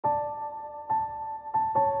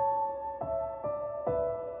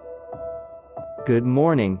Good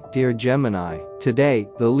morning, dear Gemini. Today,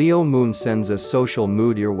 the Leo moon sends a social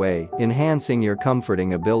mood your way, enhancing your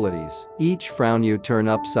comforting abilities. Each frown you turn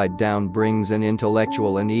upside down brings an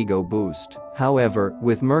intellectual and ego boost. However,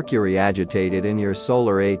 with Mercury agitated in your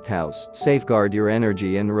solar 8th house, safeguard your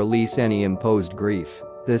energy and release any imposed grief.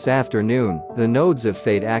 This afternoon, the nodes of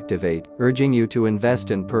fate activate, urging you to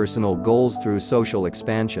invest in personal goals through social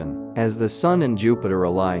expansion. As the Sun and Jupiter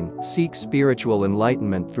align, seek spiritual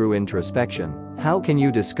enlightenment through introspection. How can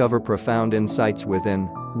you discover profound insights within?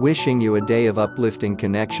 Wishing you a day of uplifting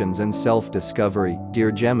connections and self-discovery,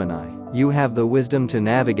 dear Gemini. You have the wisdom to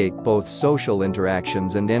navigate both social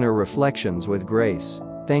interactions and inner reflections with grace.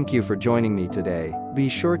 Thank you for joining me today. Be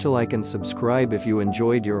sure to like and subscribe if you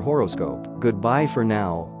enjoyed your horoscope. Goodbye for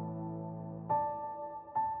now.